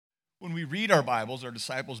When we read our Bibles, our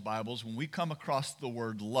disciples' Bibles, when we come across the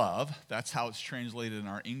word love, that's how it's translated in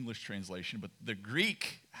our English translation, but the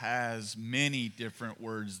Greek has many different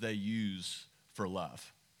words they use for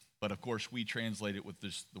love. But of course, we translate it with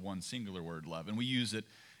the one singular word, love, and we use it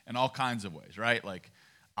in all kinds of ways, right? Like,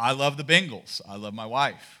 I love the Bengals. I love my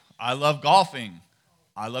wife. I love golfing.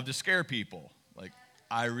 I love to scare people. Like,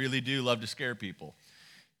 I really do love to scare people.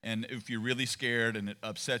 And if you're really scared and it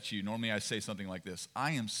upsets you, normally I say something like this: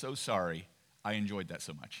 I am so sorry I enjoyed that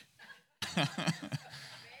so much.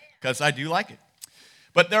 Because I do like it.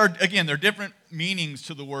 But there are different meanings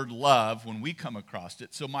to the word love when we come across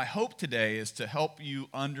it. So my hope today is to help you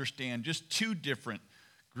understand just two different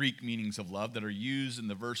Greek meanings of love that are used in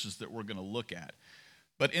the verses that we're going to look at.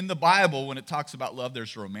 But in the Bible, when it talks about love,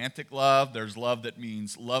 there's romantic love, there's love that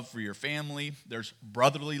means love for your family, there's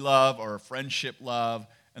brotherly love or friendship love,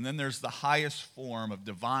 and then there's the highest form of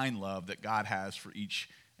divine love that God has for each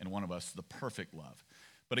and one of us, the perfect love.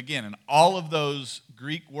 But again, in all of those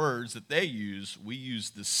Greek words that they use, we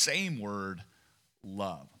use the same word,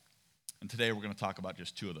 love. And today we're going to talk about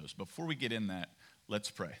just two of those. Before we get in that, let's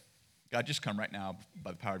pray. God, just come right now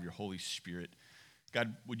by the power of your Holy Spirit.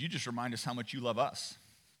 God, would you just remind us how much you love us?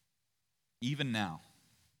 Even now.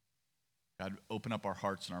 God, open up our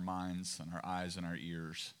hearts and our minds and our eyes and our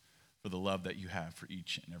ears for the love that you have for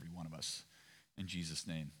each and every one of us. In Jesus'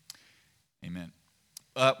 name, amen.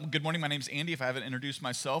 Good morning, my name is Andy. If I haven't introduced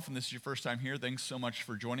myself and this is your first time here, thanks so much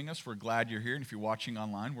for joining us. We're glad you're here, and if you're watching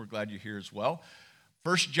online, we're glad you're here as well.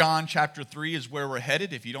 1 John chapter 3 is where we're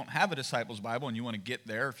headed. If you don't have a Disciples Bible and you want to get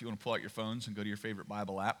there, if you want to pull out your phones and go to your favorite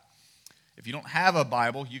Bible app. If you don't have a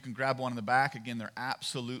Bible, you can grab one in the back. Again, they're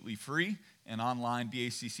absolutely free, and online,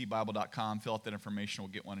 baccbible.com, fill out that information,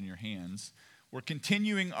 we'll get one in your hands. We're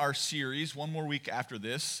continuing our series one more week after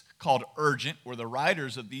this called Urgent, where the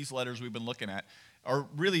writers of these letters we've been looking at are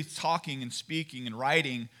really talking and speaking and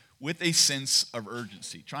writing with a sense of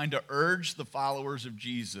urgency, trying to urge the followers of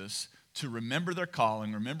Jesus to remember their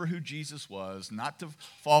calling, remember who Jesus was, not to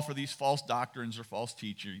fall for these false doctrines or false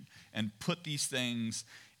teaching, and put these things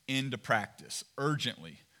into practice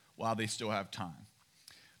urgently while they still have time.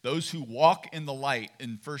 Those who walk in the light,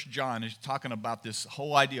 in 1 John, is talking about this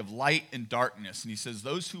whole idea of light and darkness. And he says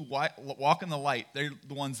those who walk in the light, they're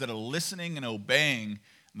the ones that are listening and obeying,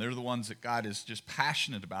 and they're the ones that God is just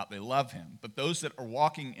passionate about. They love him. But those that are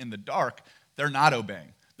walking in the dark, they're not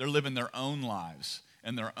obeying. They're living their own lives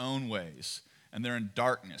in their own ways, and they're in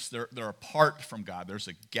darkness. They're apart from God. There's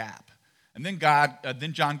a gap. And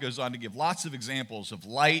then John goes on to give lots of examples of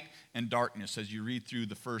light and darkness as you read through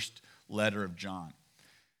the first letter of John.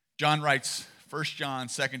 John writes 1 John,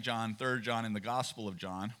 2 John, 3 John, and the Gospel of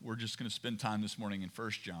John. We're just going to spend time this morning in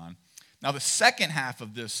 1 John. Now, the second half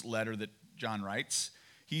of this letter that John writes,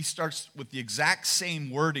 he starts with the exact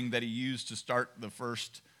same wording that he used to start the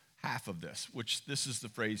first half of this, which this is the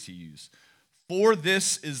phrase he used. For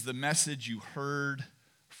this is the message you heard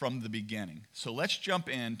from the beginning. So let's jump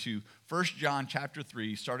into 1 John chapter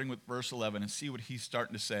 3, starting with verse 11, and see what he's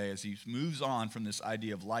starting to say as he moves on from this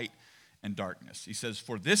idea of light and darkness. He says,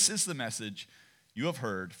 for this is the message you have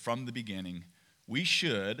heard from the beginning. We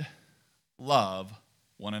should love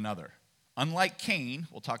one another. Unlike Cain,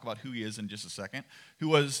 we'll talk about who he is in just a second, who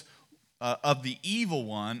was of the evil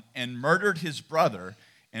one and murdered his brother.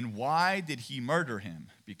 And why did he murder him?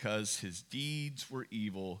 Because his deeds were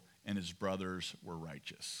evil and his brothers were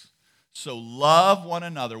righteous. So love one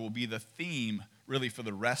another will be the theme really for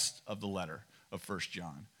the rest of the letter of 1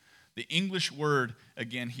 John. The English word,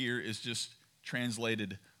 again, here is just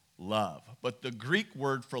translated love. But the Greek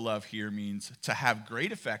word for love here means to have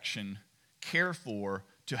great affection, care for,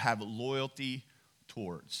 to have loyalty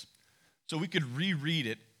towards. So we could reread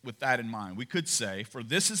it with that in mind. We could say, for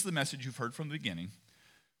this is the message you've heard from the beginning.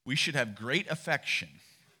 We should have great affection,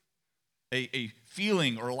 a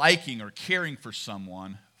feeling or liking or caring for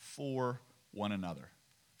someone for one another.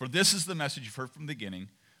 For this is the message you've heard from the beginning.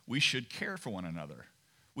 We should care for one another.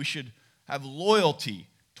 We should have loyalty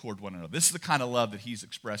toward one another. This is the kind of love that he's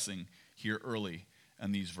expressing here early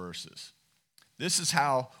in these verses. This is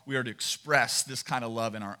how we are to express this kind of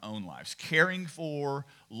love in our own lives. Caring for,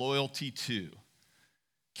 loyalty to.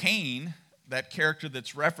 Cain, that character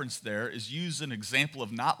that's referenced there, is used as an example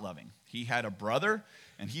of not loving. He had a brother,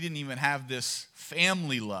 and he didn't even have this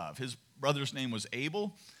family love. His brother's name was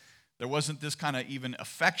Abel. There wasn't this kind of even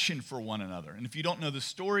affection for one another. And if you don't know the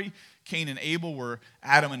story, Cain and Abel were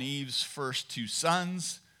Adam and Eve's first two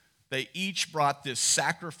sons. They each brought this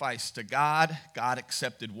sacrifice to God. God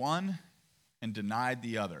accepted one and denied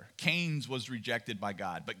the other. Cain's was rejected by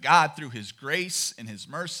God. But God, through his grace and his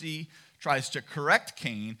mercy, tries to correct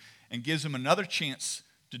Cain and gives him another chance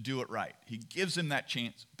to do it right. He gives him that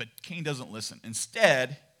chance, but Cain doesn't listen.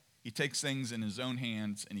 Instead, he takes things in his own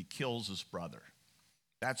hands and he kills his brother.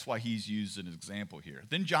 That's why he's used an example here.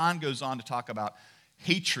 Then John goes on to talk about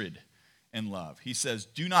hatred and love. He says,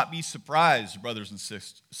 "Do not be surprised, brothers and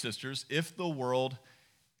sisters, if the world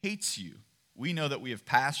hates you. We know that we have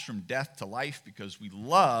passed from death to life because we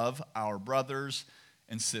love our brothers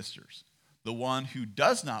and sisters. The one who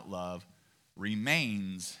does not love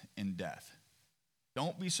remains in death."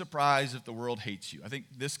 Don't be surprised if the world hates you. I think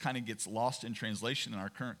this kind of gets lost in translation in our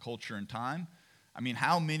current culture and time. I mean,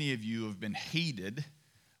 how many of you have been hated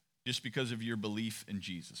just because of your belief in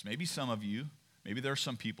Jesus? Maybe some of you, maybe there are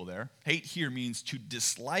some people there. Hate here means to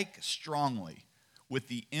dislike strongly with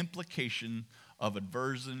the implication of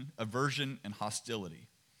aversion and hostility.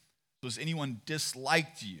 So has anyone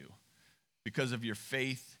disliked you because of your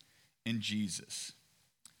faith in Jesus?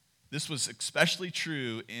 This was especially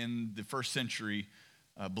true in the first century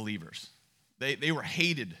believers. They were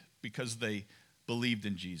hated because they believed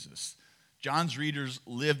in Jesus. John's readers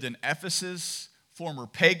lived in Ephesus, former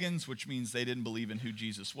pagans, which means they didn't believe in who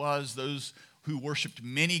Jesus was, those who worshiped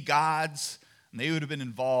many gods, and they would have been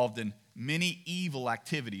involved in many evil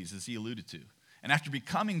activities, as he alluded to. And after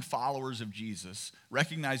becoming followers of Jesus,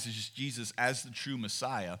 recognizes Jesus as the true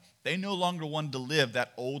Messiah, they no longer wanted to live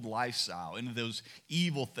that old lifestyle into those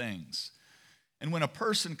evil things. And when a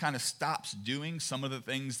person kind of stops doing some of the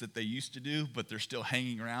things that they used to do, but they're still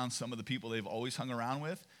hanging around some of the people they've always hung around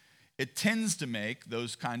with, it tends to make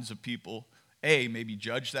those kinds of people, maybe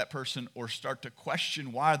judge that person or start to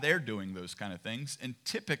question why they're doing those kind of things. And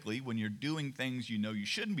typically, when you're doing things you know you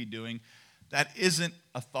shouldn't be doing, that isn't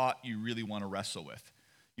a thought you really want to wrestle with.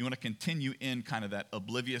 You want to continue in kind of that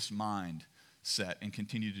oblivious mindset and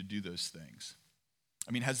continue to do those things.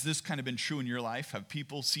 I mean, has this kind of been true in your life? Have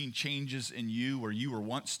people seen changes in you where you were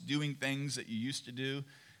once doing things that you used to do and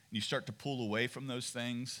you start to pull away from those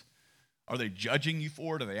things? Are they judging you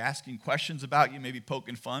for it? Are they asking questions about you, maybe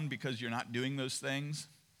poking fun because you're not doing those things?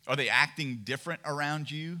 Are they acting different around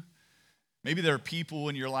you? Maybe there are people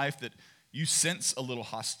in your life that you sense a little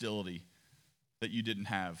hostility that you didn't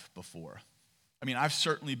have before. I mean, I've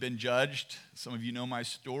certainly been judged. Some of you know my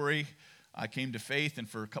story. I came to faith, and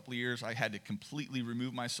for a couple of years, I had to completely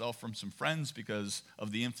remove myself from some friends because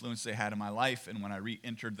of the influence they had in my life. And when I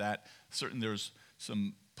re-entered that, certainly there was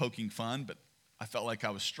some poking fun, but I felt like I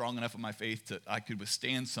was strong enough in my faith that I could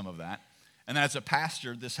withstand some of that. And as a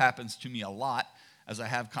pastor, this happens to me a lot as I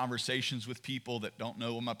have conversations with people that don't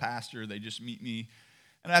know I'm a pastor. They just meet me.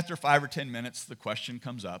 And after 5 or 10 minutes, the question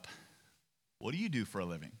comes up, "What do you do for a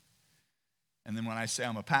living?" And then when I say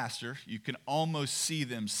I'm a pastor, you can almost see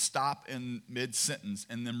them stop in mid-sentence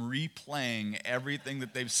and them replaying everything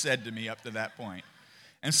that they've said to me up to that point.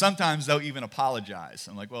 And sometimes they'll even apologize.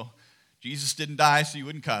 I'm like, well, Jesus didn't die so you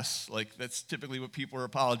wouldn't cuss. Like, that's typically what people are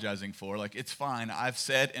apologizing for. Like, it's fine. I've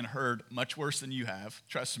said and heard much worse than you have,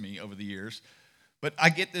 trust me, over the years. But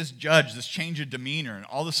I get this change of demeanor, and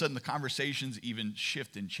all of a sudden the conversations even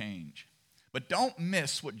shift and change. But don't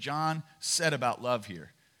miss what John said about love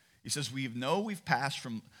here. He says, we've passed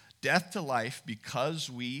from death to life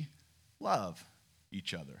because we love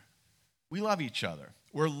each other. We love each other.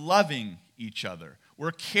 We're loving each other.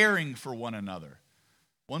 We're caring for one another.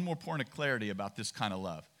 One more point of clarity about this kind of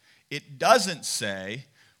love. It doesn't say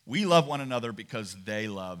we love one another because they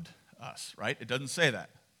loved us, right? It doesn't say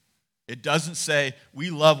that. It doesn't say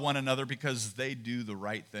we love one another because they do the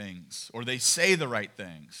right things or they say the right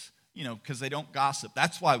things, because they don't gossip.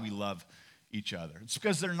 That's why we love each other. It's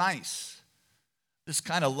because they're nice. This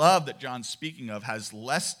kind of love that John's speaking of has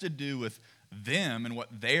less to do with them and what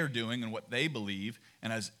they're doing and what they believe,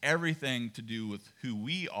 and has everything to do with who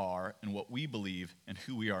we are and what we believe and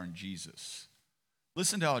who we are in Jesus.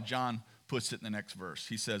 Listen to how John puts it in the next verse.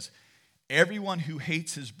 He says, "Everyone who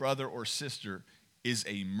hates his brother or sister is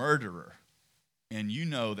a murderer, and you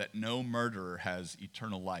know that no murderer has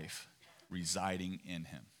eternal life residing in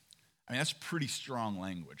him." I mean, that's pretty strong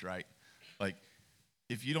language, right? Like,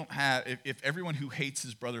 if everyone who hates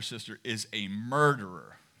his brother or sister is a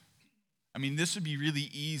murderer, I mean, this would be really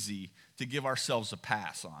easy to give ourselves a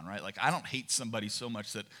pass on, right? Like, I don't hate somebody so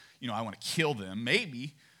much that, I want to kill them,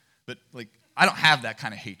 maybe, but like, I don't have that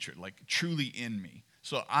kind of hatred, like truly in me.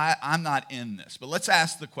 So I'm not in this. But let's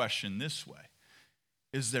ask the question this way.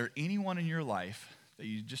 Is there anyone in your life that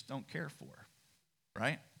you just don't care for,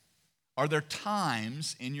 right? Are there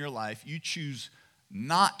times in your life you choose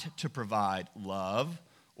not to provide love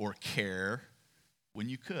or care when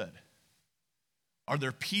you could? Are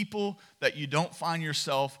there people that you don't find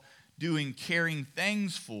yourself doing caring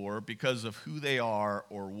things for because of who they are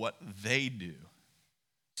or what they do?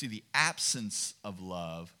 See, the absence of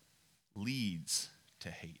love leads to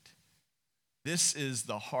hate. This is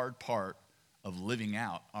the hard part of living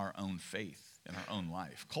out our own faith in our own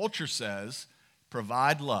life. Culture says,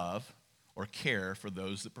 provide love or care for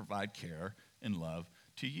those that provide care and love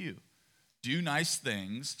to you. Do nice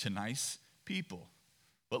things to nice people.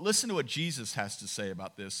 But listen to what Jesus has to say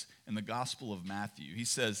about this in the Gospel of Matthew. He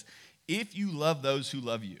says, if you love those who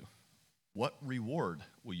love you, what reward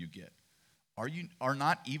will you get? Are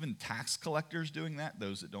not even tax collectors doing that,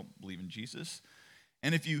 those that don't believe in Jesus?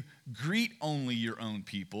 And if you greet only your own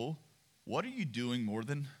people, what are you doing more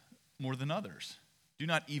than others? Do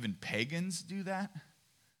not even pagans do that?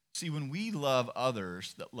 See, when we love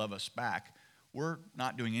others that love us back, we're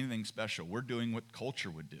not doing anything special. We're doing what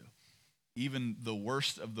culture would do. Even the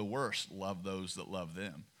worst of the worst love those that love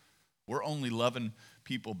them. We're only loving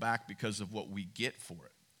people back because of what we get for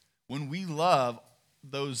it. When we love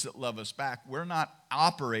those that love us back, we're not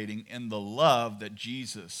operating in the love that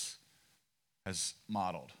Jesus has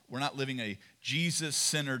modeled. We're not living a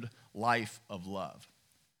Jesus-centered life of love.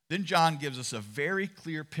 Then John gives us a very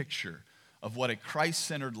clear picture of what a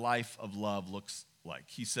Christ-centered life of love looks like.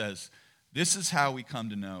 He says, this is how we come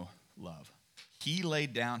to know love. He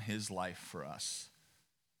laid down his life for us.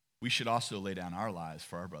 We should also lay down our lives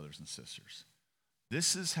for our brothers and sisters.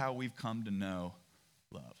 This is how we've come to know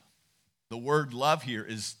love. The word love here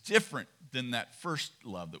is different than that first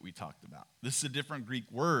love that we talked about. This is a different Greek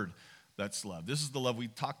word that's love. This is the love we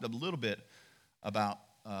talked a little bit about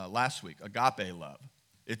last week, agape love.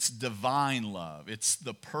 It's divine love. It's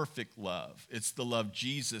the perfect love. It's the love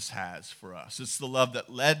Jesus has for us. It's the love that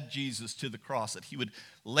led Jesus to the cross, that he would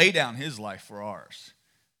lay down his life for ours.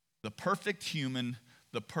 The perfect human,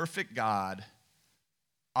 the perfect God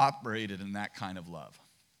operated in that kind of love.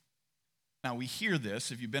 Now, we hear this,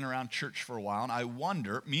 if you've been around church for a while, and I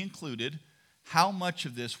wonder, me included, how much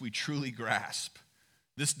of this we truly grasp.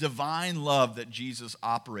 This divine love that Jesus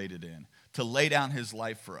operated in to lay down his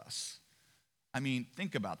life for us. I mean,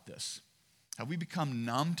 think about this. Have we become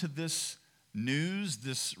numb to this news,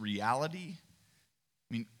 this reality?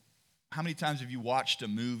 I mean, how many times have you watched a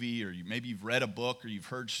movie, or maybe you've read a book, or you've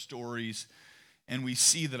heard stories, and we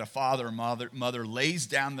see that a father or mother lays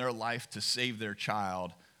down their life to save their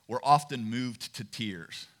child? We're often moved to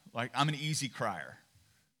tears. Like, I'm an easy crier.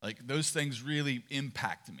 Like, those things really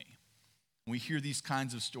impact me. We hear these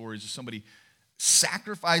kinds of stories of somebody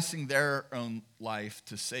sacrificing their own life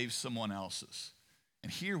to save someone else's.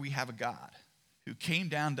 And here we have a God who came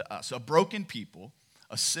down to us, a broken people,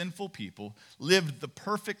 a sinful people, lived the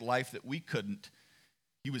perfect life that we couldn't.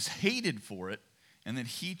 He was hated for it, and then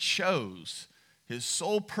he chose, his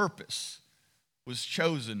sole purpose was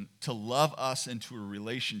chosen to love us into a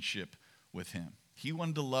relationship with him. He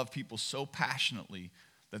wanted to love people so passionately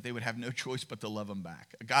that they would have no choice but to love him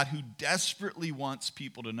back. A God who desperately wants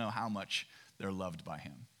people to know how much they're loved by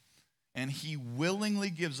him. And he willingly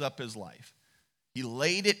gives up his life. He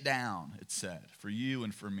laid it down, it said, for you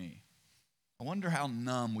and for me. I wonder how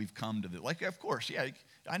numb we've come to this. Like, of course, yeah,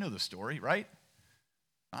 I know the story, right?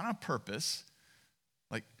 Not on purpose.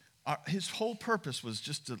 Like, his whole purpose was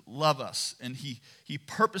just to love us. And he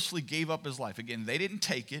purposely gave up his life. Again, they didn't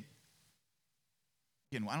take it.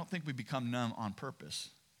 Again, I don't think we become numb on purpose,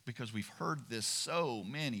 because we've heard this so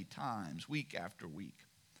many times, week after week.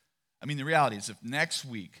 I mean, the reality is, if next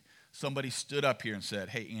week somebody stood up here and said,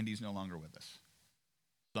 hey, Andy's no longer with us.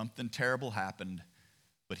 Something terrible happened,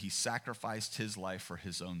 but he sacrificed his life for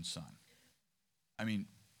his own son. I mean,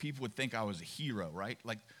 people would think I was a hero, right?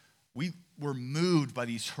 Like, we were moved by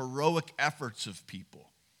these heroic efforts of people.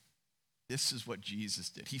 This is what Jesus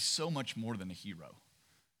did. He's so much more than a hero.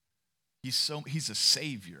 He's a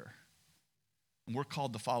savior. And we're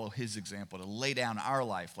called to follow his example, to lay down our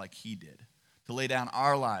life like he did, to lay down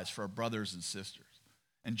our lives for our brothers and sisters.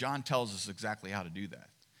 And John tells us exactly how to do that.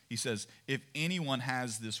 He says, if anyone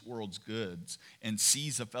has this world's goods and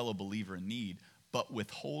sees a fellow believer in need, but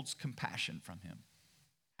withholds compassion from him,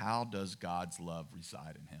 how does God's love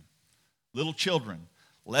reside in him? Little children,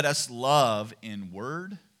 let us love in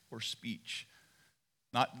word or speech.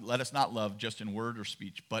 Let us not love just in word or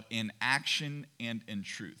speech, but in action and in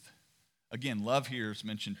truth. Again, love here is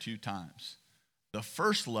mentioned 2 times. The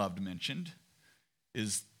first love mentioned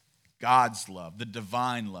is God's love, the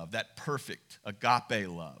divine love, that perfect agape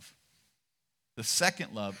love. The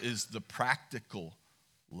second love is the practical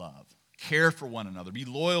love. Care for one another, be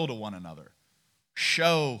loyal to one another,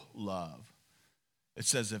 show love. It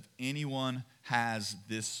says, if anyone has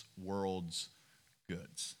this world's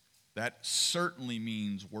goods. That certainly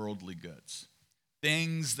means worldly goods,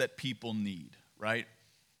 things that people need, right?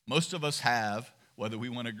 Most of us have, whether we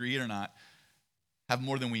want to agree it or not, have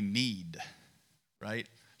more than we need, right?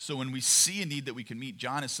 So when we see a need that we can meet,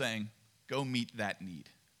 John is saying, go meet that need.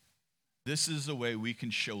 This is the way we can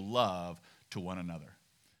show love to one another.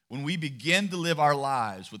 When we begin to live our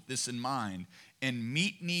lives with this in mind and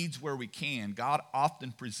meet needs where we can, God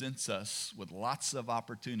often presents us with lots of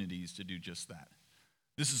opportunities to do just that.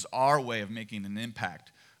 This is our way of making an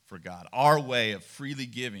impact for God, our way of freely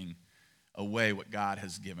giving away what God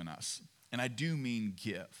has given us. And I do mean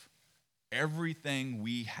give. Everything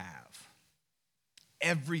we have,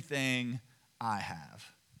 everything I have,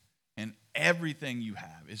 and everything you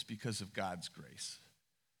have is because of God's grace.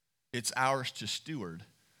 It's ours to steward,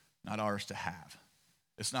 not ours to have.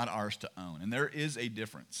 It's not ours to own. And there is a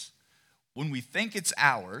difference. When we think it's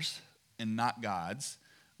ours and not God's,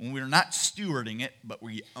 when we're not stewarding it, but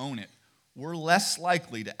we own it, we're less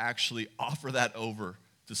likely to actually offer that over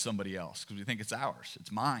to somebody else because we think it's ours.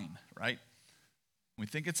 It's mine, right? When we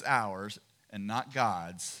think it's ours and not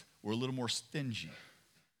God's, we're a little more stingy.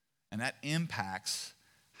 And that impacts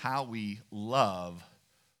how we love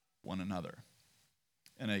one another.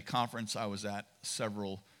 In a conference I was at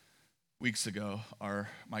several weeks ago,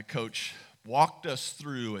 my coach walked us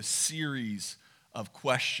through a series of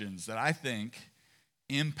questions that I think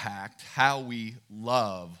impact how we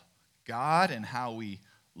love God and how we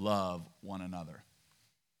love one another.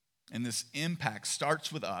 And this impact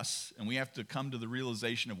starts with us, and we have to come to the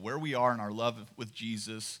realization of where we are in our love with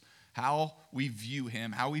Jesus, how we view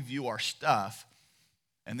him, how we view our stuff.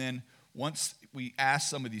 And then once we ask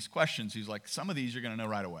some of these questions, he's like, some of these you're going to know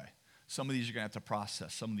right away. Some of these you're going to have to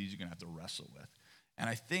process. Some of these you're going to have to wrestle with. And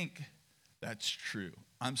I think that's true.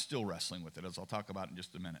 I'm still wrestling with it, as I'll talk about in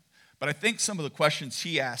just a minute. But I think some of the questions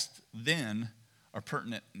he asked then are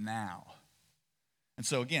pertinent now. And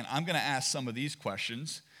so again, I'm going to ask some of these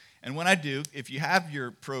questions. And when I do, if you have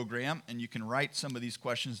your program and you can write some of these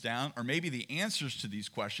questions down, or maybe the answers to these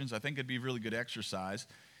questions, I think it'd be a really good exercise.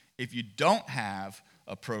 If you don't have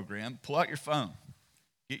a program, pull out your phone.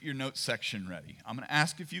 Get your notes section ready. I'm going to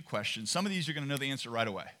ask a few questions. Some of these you're going to know the answer right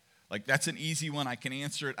away. Like, that's an easy one. I can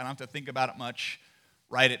answer it. I don't have to think about it much.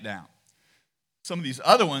 Write it down. Some of these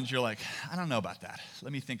other ones, you're like, I don't know about that.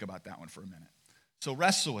 Let me think about that one for a minute. So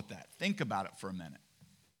wrestle with that. Think about it for a minute.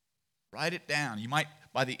 Write it down. You might,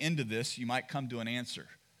 by the end of this, you might come to an answer.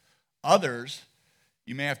 Others,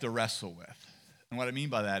 you may have to wrestle with. And what I mean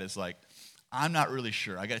by that is like, I'm not really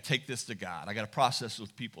sure. I got to take this to God. I got to process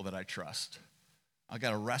with people that I trust. I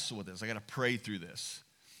got to wrestle with this. I got to pray through this.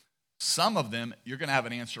 Some of them, you're going to have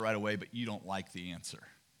an answer right away, but you don't like the answer.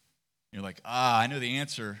 You're like, I know the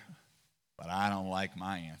answer, but I don't like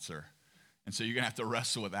my answer. And so you're going to have to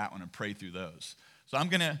wrestle with that one and pray through those. So I'm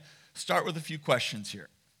going to start with a few questions here.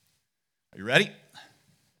 Are you ready?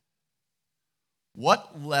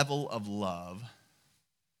 What level of love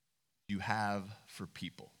do you have for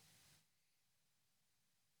people?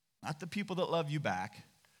 Not the people that love you back,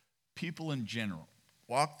 people in general.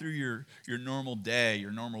 Walk through your normal day,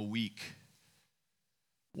 your normal week.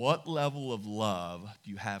 What level of love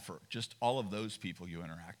do you have for just all of those people you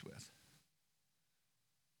interact with?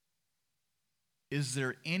 Is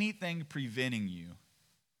there anything preventing you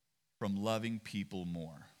from loving people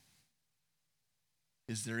more?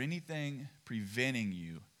 Is there anything preventing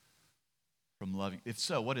you from loving? If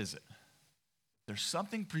so, what is it? There's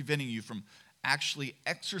something preventing you from actually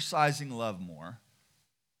exercising love more,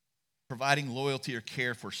 providing loyalty or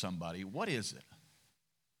care for somebody. What is it?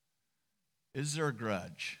 Is there a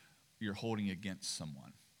grudge you're holding against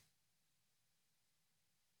someone?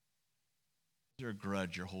 Is there a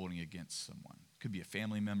grudge you're holding against someone? Could be a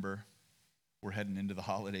family member. We're heading into the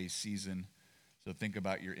holiday season, so think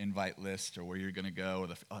about your invite list or where you're going to go.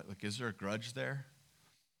 Or is there a grudge there?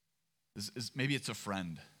 Maybe it's a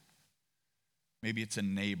friend. Maybe it's a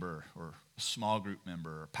neighbor or a small group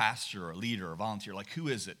member or a pastor or a leader or a volunteer. Like, who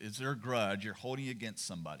is it? Is there a grudge you're holding against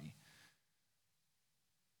somebody?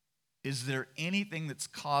 Is there anything that's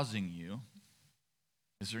causing you?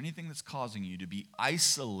 Is there anything that's causing you to be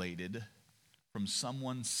isolated from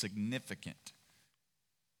someone significant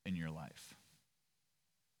in your life?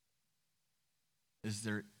 Is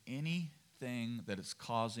there anything that is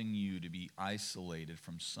causing you to be isolated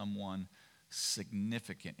from someone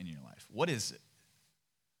significant in your life? What is it?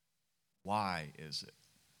 Why is it?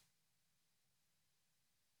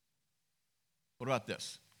 What about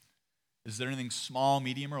this? Is there anything small,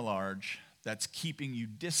 medium, or large that's keeping you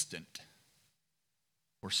distant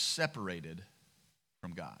or separated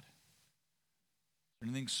from God? Is there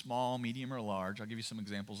anything small, medium, or large? I'll give you some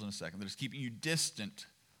examples in a second. That is keeping you distant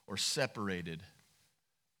or separated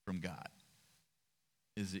from God.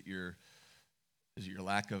 Is it your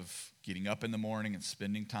lack of getting up in the morning and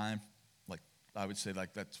spending time like I would say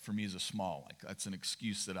like that's for me is a small, like that's an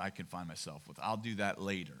excuse that I can find myself with. I'll do that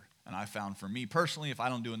later. And I found for me personally, if I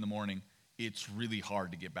don't do it in the morning, it's really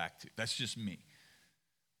hard to get back to. That's just me,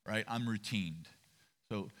 right? I'm routined.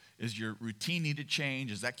 So is your routine need to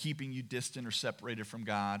change? Is that keeping you distant or separated from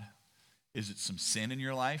God? Is it some sin in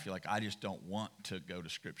your life? You're like, I just don't want to go to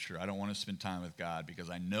Scripture. I don't want to spend time with God because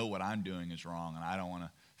I know what I'm doing is wrong and I don't want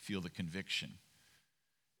to feel the conviction.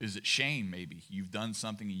 Is it shame maybe? You've done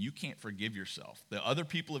something and you can't forgive yourself. The other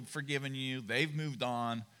people have forgiven you, they've moved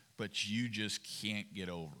on, but you just can't get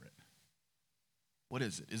over it. What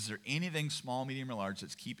is it? Is there anything small, medium, or large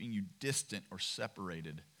that's keeping you distant or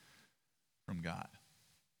separated from God?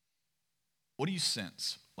 What do you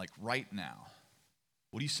sense, like right now?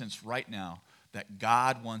 What do you sense right now that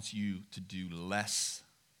God wants you to do less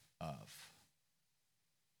of?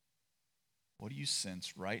 What do you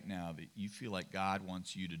sense right now that you feel like God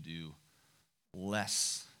wants you to do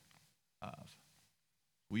less of?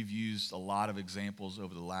 We've used a lot of examples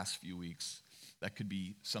over the last few weeks. That could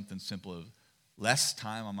be something simple as less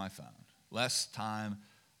time on my phone, less time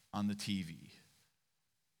on the TV,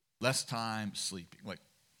 less time sleeping. Like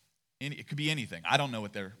it could be anything. I don't know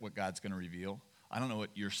what God's going to reveal. I don't know what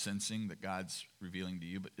you're sensing that God's revealing to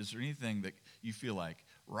you, but is there anything that you feel like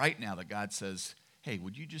right now that God says, hey,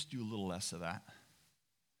 would you just do a little less of that?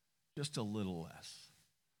 Just a little less.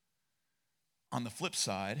 On the flip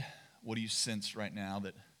side, what do you sense right now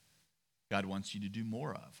that God wants you to do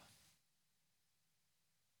more of?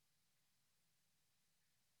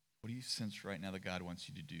 What do you sense right now that God wants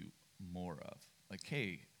you to do more of? Like,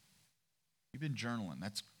 hey, you've been journaling.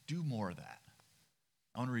 Do more of that.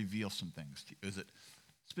 I want to reveal some things to you. Is it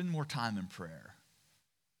spend more time in prayer?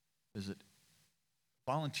 Is it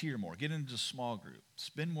volunteer more? Get into a small group.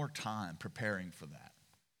 Spend more time preparing for that.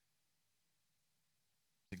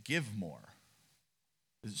 Is it give more?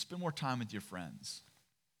 Is it spend more time with your friends?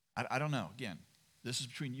 I don't know. Again, this is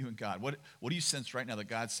between you and God. What do you sense right now that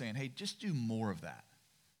God's saying, hey, just do more of that?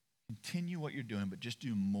 Continue what you're doing, but just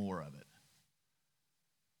do more of it.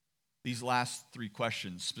 These last three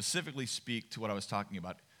questions specifically speak to what I was talking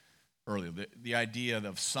about earlier. The idea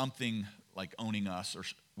of something like owning us, or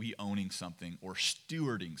we owning something, or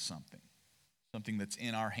stewarding something that's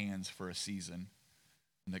in our hands for a season,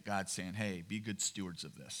 and that God's saying, hey, be good stewards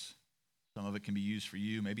of this. Some of it can be used for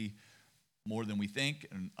you, maybe more than we think,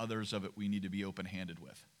 and others of it we need to be open-handed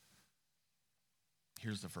with.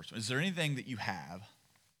 Here's the first one. Is there anything that you have?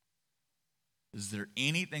 Is there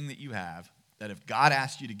anything that you have that if God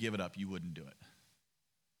asked you to give it up, you wouldn't do it?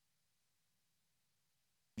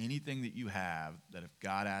 Anything that you have that if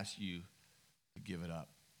God asked you to give it up,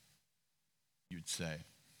 you'd say,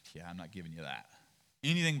 yeah, I'm not giving you that.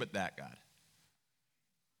 Anything but that, God.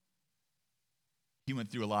 He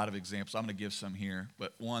went through a lot of examples. I'm going to give some here,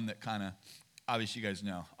 but one that kind of, obviously you guys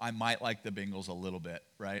know, I might like the Bengals a little bit,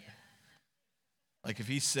 right? Like if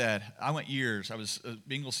he said, I went years, I was a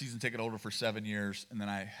Bengals season ticket holder for 7 years, and then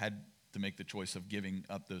I had to make the choice of giving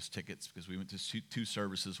up those tickets because we went to two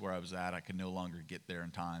services where I was at. I could no longer get there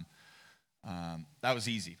in time. That was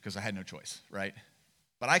easy because I had no choice, right?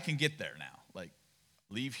 But I can get there now. Like,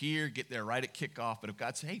 leave here, get there right at kickoff. But if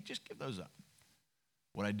God said, hey, just give those up,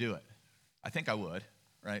 would I do it? I think I would,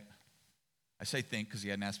 right? I say think because he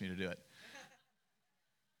hadn't asked me to do it.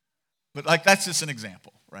 But like that's just an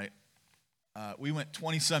example, right? We went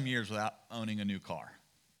 20-some years without owning a new car.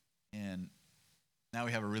 And now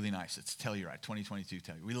we have a really nice, it's Telluride, 2022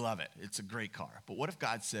 Telluride. We love it. It's a great car. But what if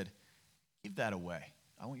God said, give that away.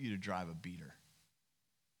 I want you to drive a beater.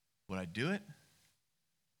 Would I do it?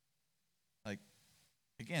 Like,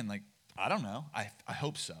 again, like, I don't know. I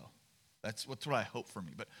hope so. That's what I hope for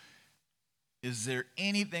me. But is there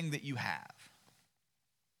anything that you have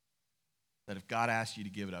that if God asked you to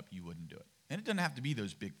give it up, you wouldn't do it? And it doesn't have to be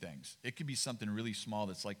those big things. It could be something really small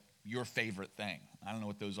that's like your favorite thing. I don't know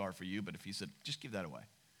what those are for you, but if he said, just give that away.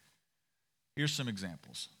 Here's some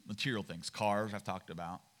examples. Material things. Cars, I've talked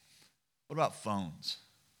about. What about phones?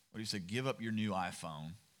 What do you say? Give up your new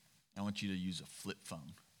iPhone. I want you to use a flip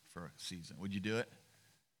phone for a season. Would you do it?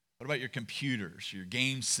 What about your computers, your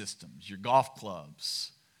game systems, your golf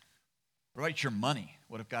clubs? What about your money?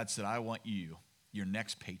 What if God said, I want you, your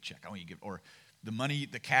next paycheck, I want you to give, or the money,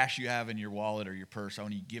 the cash you have in your wallet or your purse, I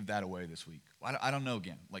want you to give that away this week. I don't know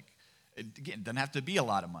again. Like, it doesn't have to be a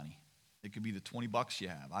lot of money. It could be the $20 you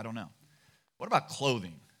have. I don't know. What about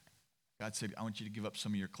clothing? God said, I want you to give up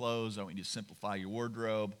some of your clothes. I want you to simplify your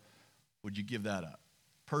wardrobe. Would you give that up?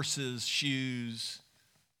 Purses, shoes.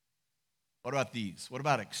 What about these? What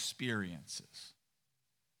about experiences?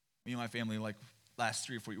 Me and my family, like last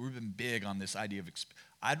 3 or 4 years, we've been big on this idea of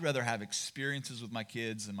I'd rather have experiences with my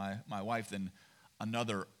kids and my wife than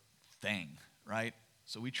another thing, right?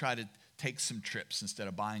 So we try to take some trips instead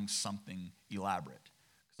of buying something elaborate,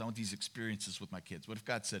 because I want these experiences with my kids. What if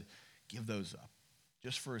God said, give those up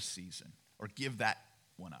just for a season, or give that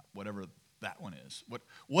one up, whatever that one is?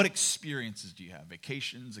 What experiences do you have?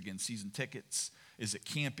 Vacations, again, season tickets? Is it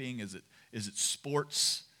camping? Is it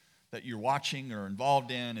sports that you're watching or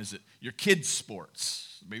involved in? Is it your kids'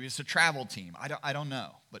 sports? Maybe it's a travel team. I don't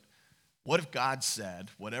know. But what if God said,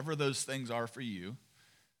 whatever those things are for you,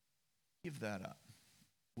 give that up?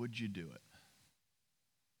 Would you do it?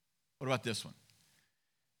 What about this one?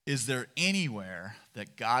 Is there anywhere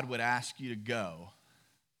that God would ask you to go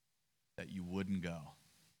that you wouldn't go?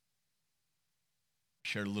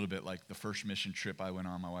 Shared a little bit, like the first mission trip I went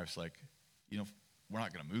on, my wife's like, we're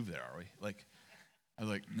not going to move there, are we? I was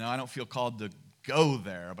like, no, I don't feel called to go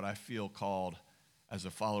there, but I feel called as a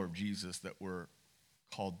follower of Jesus that we're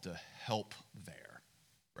called to help there,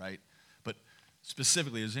 right? But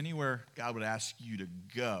specifically, is anywhere God would ask you to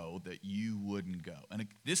go that you wouldn't go? And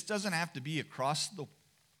this doesn't have to be across the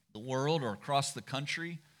world or across the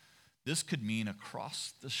country. This could mean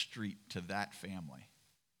across the street to that family.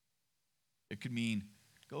 It could mean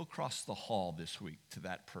go across the hall this week to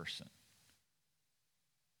that person.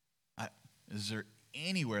 Is there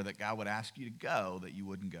anywhere that God would ask you to go that you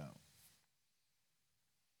wouldn't go?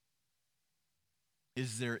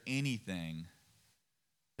 Is there anything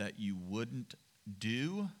that you wouldn't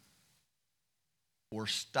do or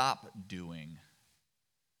stop doing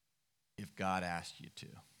if God asked you to?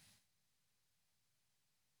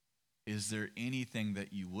 Is there anything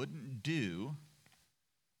that you wouldn't do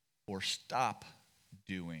or stop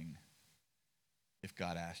doing if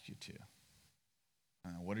God asked you to?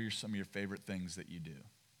 What are some of your favorite things that you do?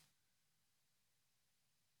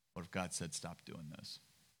 What if God said, stop doing this?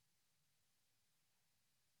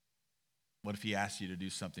 What if he asked you to do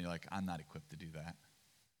something like, I'm not equipped to do that.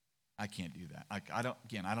 I can't do that.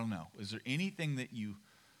 I don't know. Is there anything that you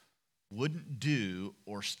wouldn't do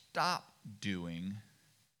or stop doing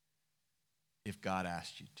if God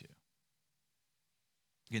asked you to?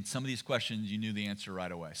 Again, some of these questions you knew the answer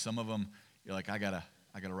right away. Some of them, you're like, I gotta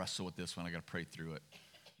wrestle with this one. I gotta pray through it.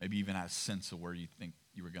 Maybe even have a sense of where you think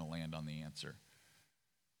you were going to land on the answer.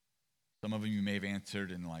 Some of them you may have answered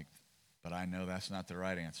and but I know that's not the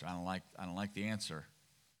right answer. I don't like the answer.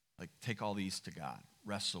 Take all these to God.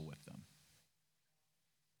 Wrestle with them.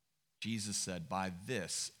 Jesus said, by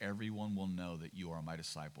this, everyone will know that you are my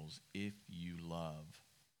disciples if you love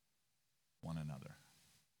one another.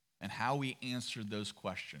 And how we answered those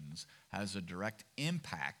questions has a direct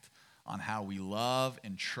impact on how we love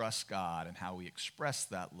and trust God and how we express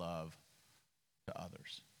that love to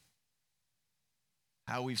others.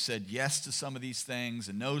 How we've said yes to some of these things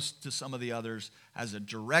and no to some of the others has a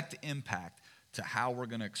direct impact to how we're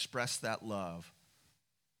going to express that love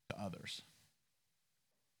to others.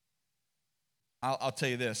 I'll tell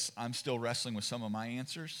you this, I'm still wrestling with some of my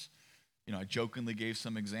answers. I jokingly gave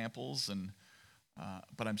some examples,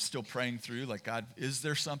 but I'm still praying through, God, is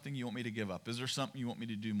there something you want me to give up? Is there something you want me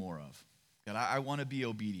to do more of? God, I want to be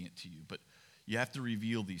obedient to you, but you have to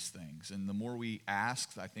reveal these things. And the more we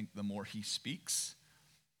ask, I think the more he speaks.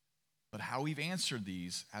 But how we've answered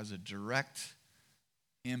these has a direct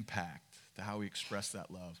impact to how we express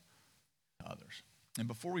that love to others. And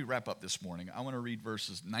before we wrap up this morning, I want to read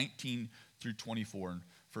verses 19 through 24 in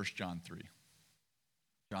 1 John 3.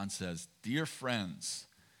 John says, dear friends,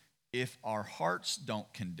 if our hearts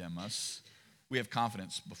don't condemn us, we have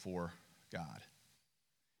confidence before God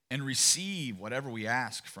and receive whatever we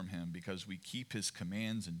ask from him because we keep his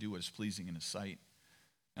commands and do what is pleasing in his sight.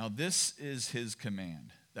 Now this is his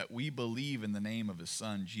command, that we believe in the name of his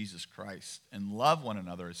Son, Jesus Christ, and love one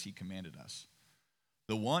another as he commanded us.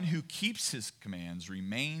 The one who keeps his commands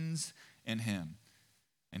remains in him,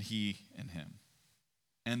 and he in him.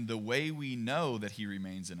 And the way we know that he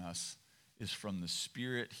remains in us is from the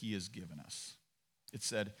Spirit he has given us. It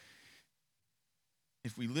said,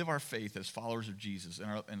 if we live our faith as followers of Jesus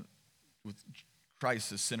and with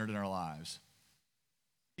Christ as centered in our lives,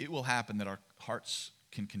 it will happen that our hearts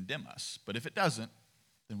can condemn us. But if it doesn't,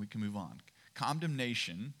 then we can move on.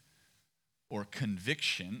 Condemnation, or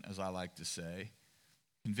conviction, as I like to say,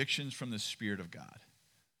 convictions from the Spirit of God.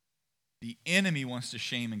 The enemy wants to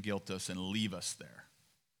shame and guilt us and leave us there.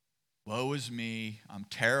 Woe is me, I'm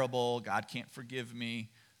terrible, God can't forgive me.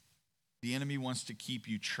 The enemy wants to keep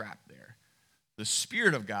you trapped there. The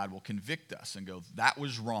Spirit of God will convict us and go, that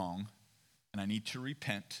was wrong, and I need to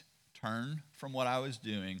repent, turn from what I was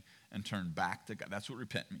doing, and turn back to God. That's what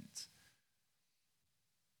repent means.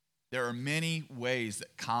 There are many ways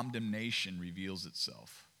that condemnation reveals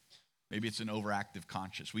itself. Maybe it's an overactive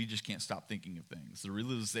conscience. We just can't stop thinking of things. The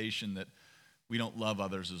realization that we don't love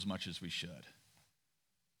others as much as we should.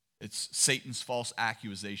 It's Satan's false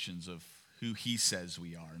accusations of who he says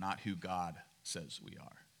we are, not who God says we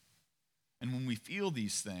are. And when we feel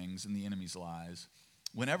these things in the enemy's lies,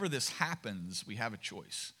 whenever this happens, we have a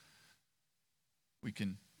choice. We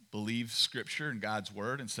can believe Scripture and God's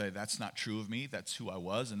word and say, that's not true of me, that's who I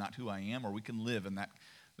was and not who I am, or we can live in that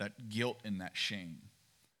guilt and that shame.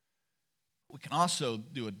 We can also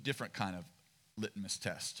do a different kind of litmus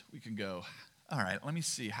test. We can go, all right, let me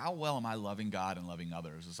see, how well am I loving God and loving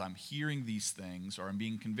others as I'm hearing these things or I'm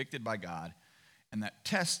being convicted by God? And that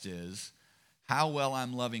test is how well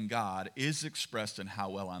I'm loving God is expressed in how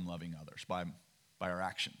well I'm loving others by our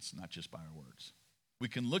actions, not just by our words. We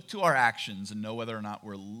can look to our actions and know whether or not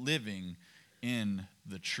we're living in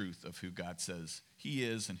the truth of who God says he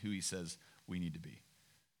is and who he says we need to be.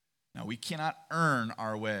 Now, we cannot earn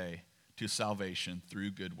our way to salvation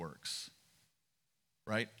through good works,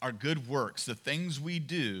 right? Our good works, the things we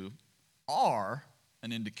do, are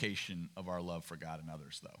an indication of our love for God and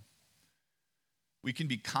others, though. We can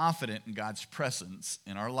be confident in God's presence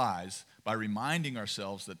in our lives by reminding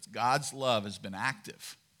ourselves that God's love has been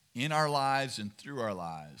active in our lives and through our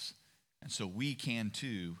lives. And so we can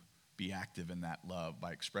too be active in that love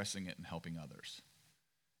by expressing it and helping others.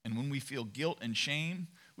 And when we feel guilt and shame,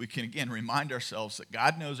 we can again remind ourselves that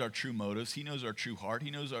God knows our true motives. He knows our true heart.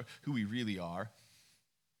 He knows who we really are.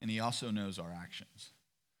 And he also knows our actions.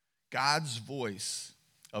 God's voice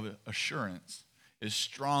of assurance is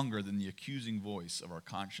stronger than the accusing voice of our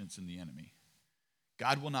conscience and the enemy.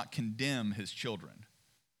 God will not condemn his children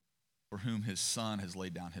for whom his son has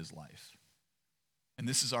laid down his life. And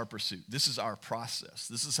this is our pursuit. This is our process.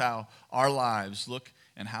 This is how our lives look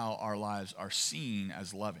and how our lives are seen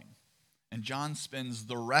as loving. And John spends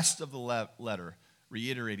the rest of the letter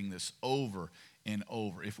reiterating this over and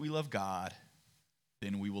over. If we love God,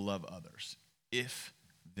 then we will love others. If,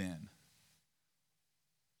 then.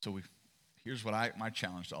 So here's what my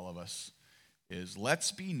challenge to all of us is,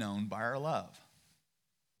 let's be known by our love.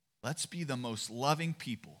 Let's be the most loving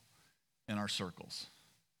people in our circles.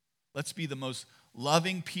 Let's be the most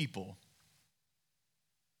loving people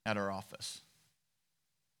at our office.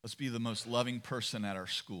 Let's be the most loving person at our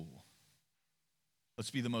school.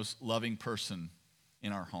 Let's be the most loving person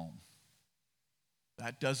in our home.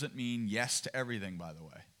 That doesn't mean yes to everything, by the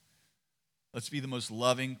way. Let's be the most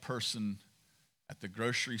loving person at the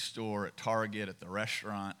grocery store, at Target, at the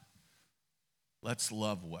restaurant. Let's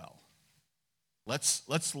love well.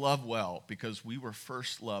 Let's love well because we were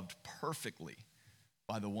first loved perfectly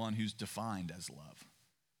by the one who's defined as love.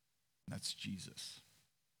 And that's Jesus.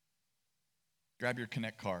 Grab your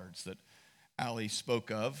Connect cards that Allie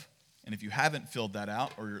spoke of. And if you haven't filled that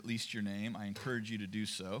out, or at least your name, I encourage you to do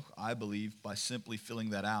so. I believe by simply filling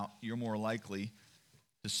that out, you're more likely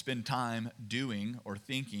to spend time doing or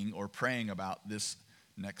thinking or praying about this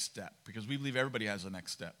next step. Because we believe everybody has a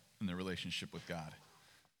next step in their relationship with God.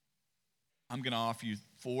 I'm going to offer you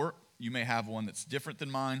 4. You may have one that's different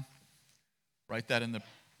than mine. Write that in the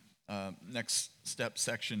next step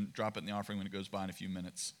section. Drop it in the offering when it goes by in a few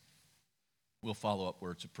minutes. We'll follow up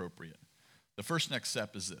where it's appropriate. The first next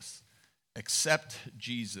step is this. Accept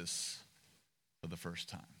Jesus for the first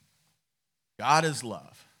time. God is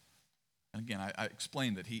love. And again, I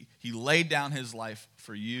explained that he laid down his life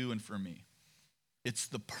for you and for me. It's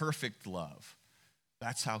the perfect love.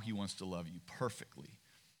 That's how he wants to love you, perfectly.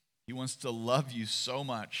 He wants to love you so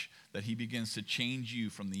much that he begins to change you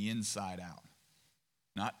from the inside out.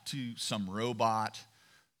 Not to some robot,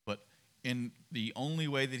 but in the only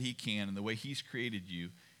way that he can, and the way he's created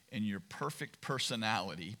you, in your perfect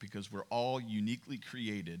personality, because we're all uniquely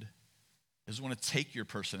created. He doesn't want to take your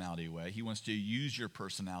personality away. He wants to use your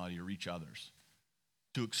personality to reach others,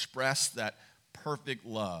 to express that perfect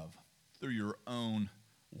love through your own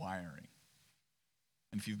wiring.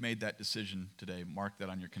 And if you've made that decision today, mark that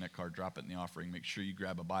on your Connect card, drop it in the offering. Make sure you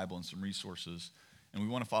grab a Bible and some resources. And we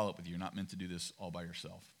want to follow up with you. You're not meant to do this all by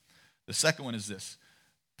yourself. The second one is this.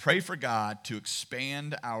 Pray for God to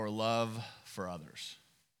expand our love for others.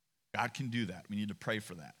 God can do that. We need to pray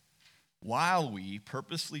for that. While we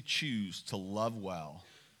purposely choose to love well,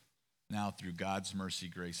 now through God's mercy,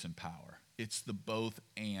 grace, and power. It's the both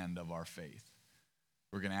and of our faith.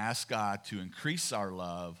 We're going to ask God to increase our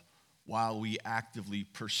love while we actively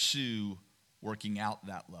pursue working out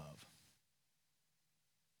that love.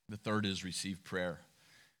 The third is receive prayer.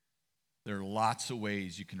 There are lots of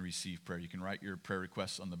ways you can receive prayer. You can write your prayer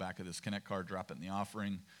requests on the back of this Connect card, drop it in the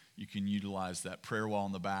offering. You can utilize that prayer wall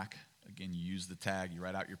in the back Again, you use the tag, you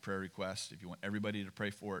write out your prayer request. If you want everybody to pray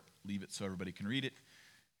for it, leave it so everybody can read it.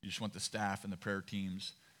 You just want the staff and the prayer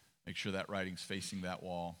teams, make sure that writing's facing that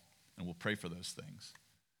wall, and we'll pray for those things.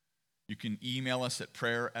 You can email us at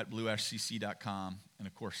prayer@blueashcc.com. And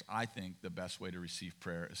of course, I think the best way to receive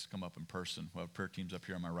prayer is to come up in person. We'll have prayer teams up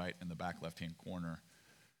here on my right in the back left-hand corner.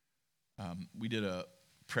 We did a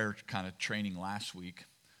prayer kind of training last week,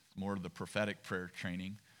 more of the prophetic prayer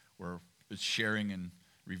training, where it's sharing and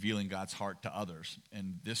revealing God's heart to others.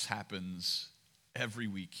 And this happens every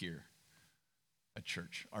week here at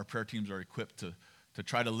church. Our prayer teams are equipped to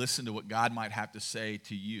try to listen to what God might have to say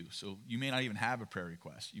to you. So you may not even have a prayer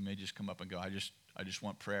request. You may just come up and go, I just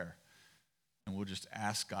want prayer. And we'll just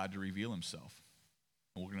ask God to reveal himself.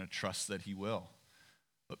 And we're going to trust that he will.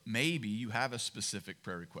 But maybe you have a specific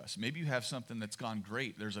prayer request. Maybe you have something that's gone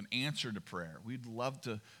great. There's an answer to prayer. We'd love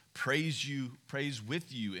to praise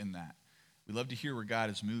with you in that. We'd love to hear where God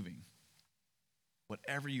is moving.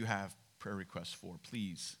 Whatever you have prayer requests for,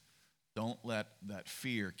 please don't let that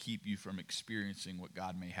fear keep you from experiencing what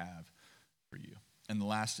God may have for you. And the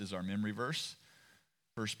last is our memory verse,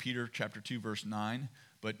 1 Peter chapter 2, verse 9.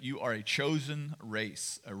 But you are a chosen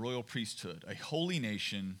race, a royal priesthood, a holy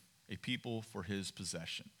nation, a people for his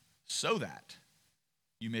possession, so that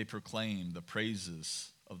you may proclaim the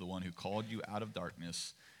praises of the one who called you out of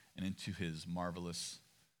darkness and into his marvelous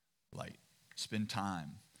light. Spend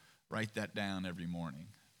time. Write that down every morning.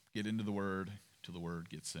 Get into the Word till the Word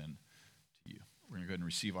gets in to you. We're going to go ahead and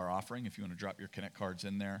receive our offering. If you want to drop your Connect cards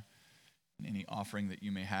in there, and any offering that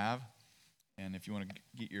you may have. And if you want to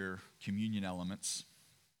get your communion elements.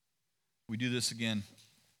 We do this again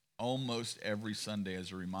almost every Sunday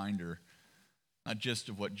as a reminder, not just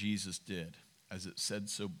of what Jesus did, as it said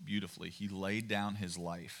so beautifully. He laid down his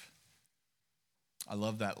life. I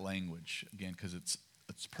love that language, again, because it's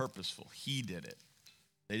purposeful. He did it.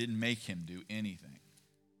 They didn't make him do anything,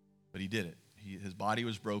 but he did it. His body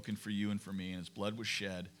was broken for you and for me, and his blood was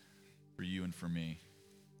shed for you and for me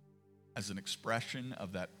as an expression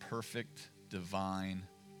of that perfect, divine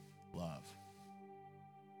love.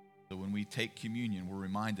 So when we take communion, we're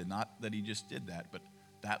reminded not that he just did that, but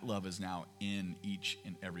that love is now in each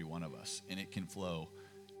and every one of us, and it can flow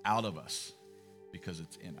out of us because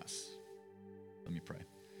it's in us. Let me pray.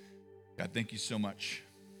 God, thank you so much.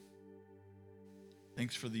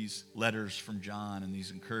 Thanks for these letters from John and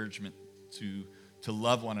these encouragement to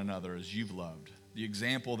love one another as you've loved, the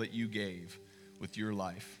example that you gave with your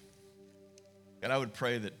life. God, I would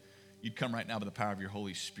pray that you'd come right now by the power of your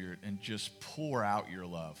Holy Spirit and just pour out your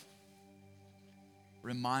love.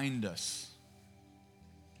 Remind us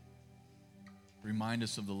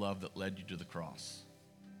of the love that led you to the cross.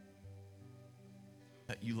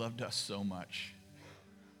 That you loved us so much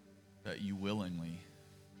that you willingly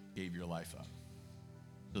gave your life up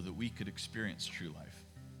so that we could experience true life.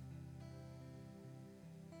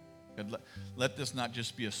 God, let this not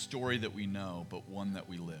just be a story that we know, but one that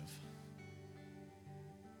we live.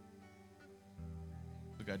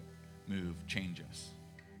 So God, move, change us.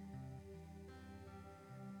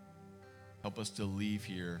 Help us to leave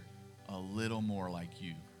here a little more like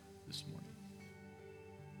you this morning.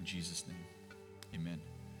 In Jesus' name, amen.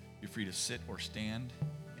 You're free to sit or stand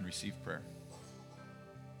and receive prayer.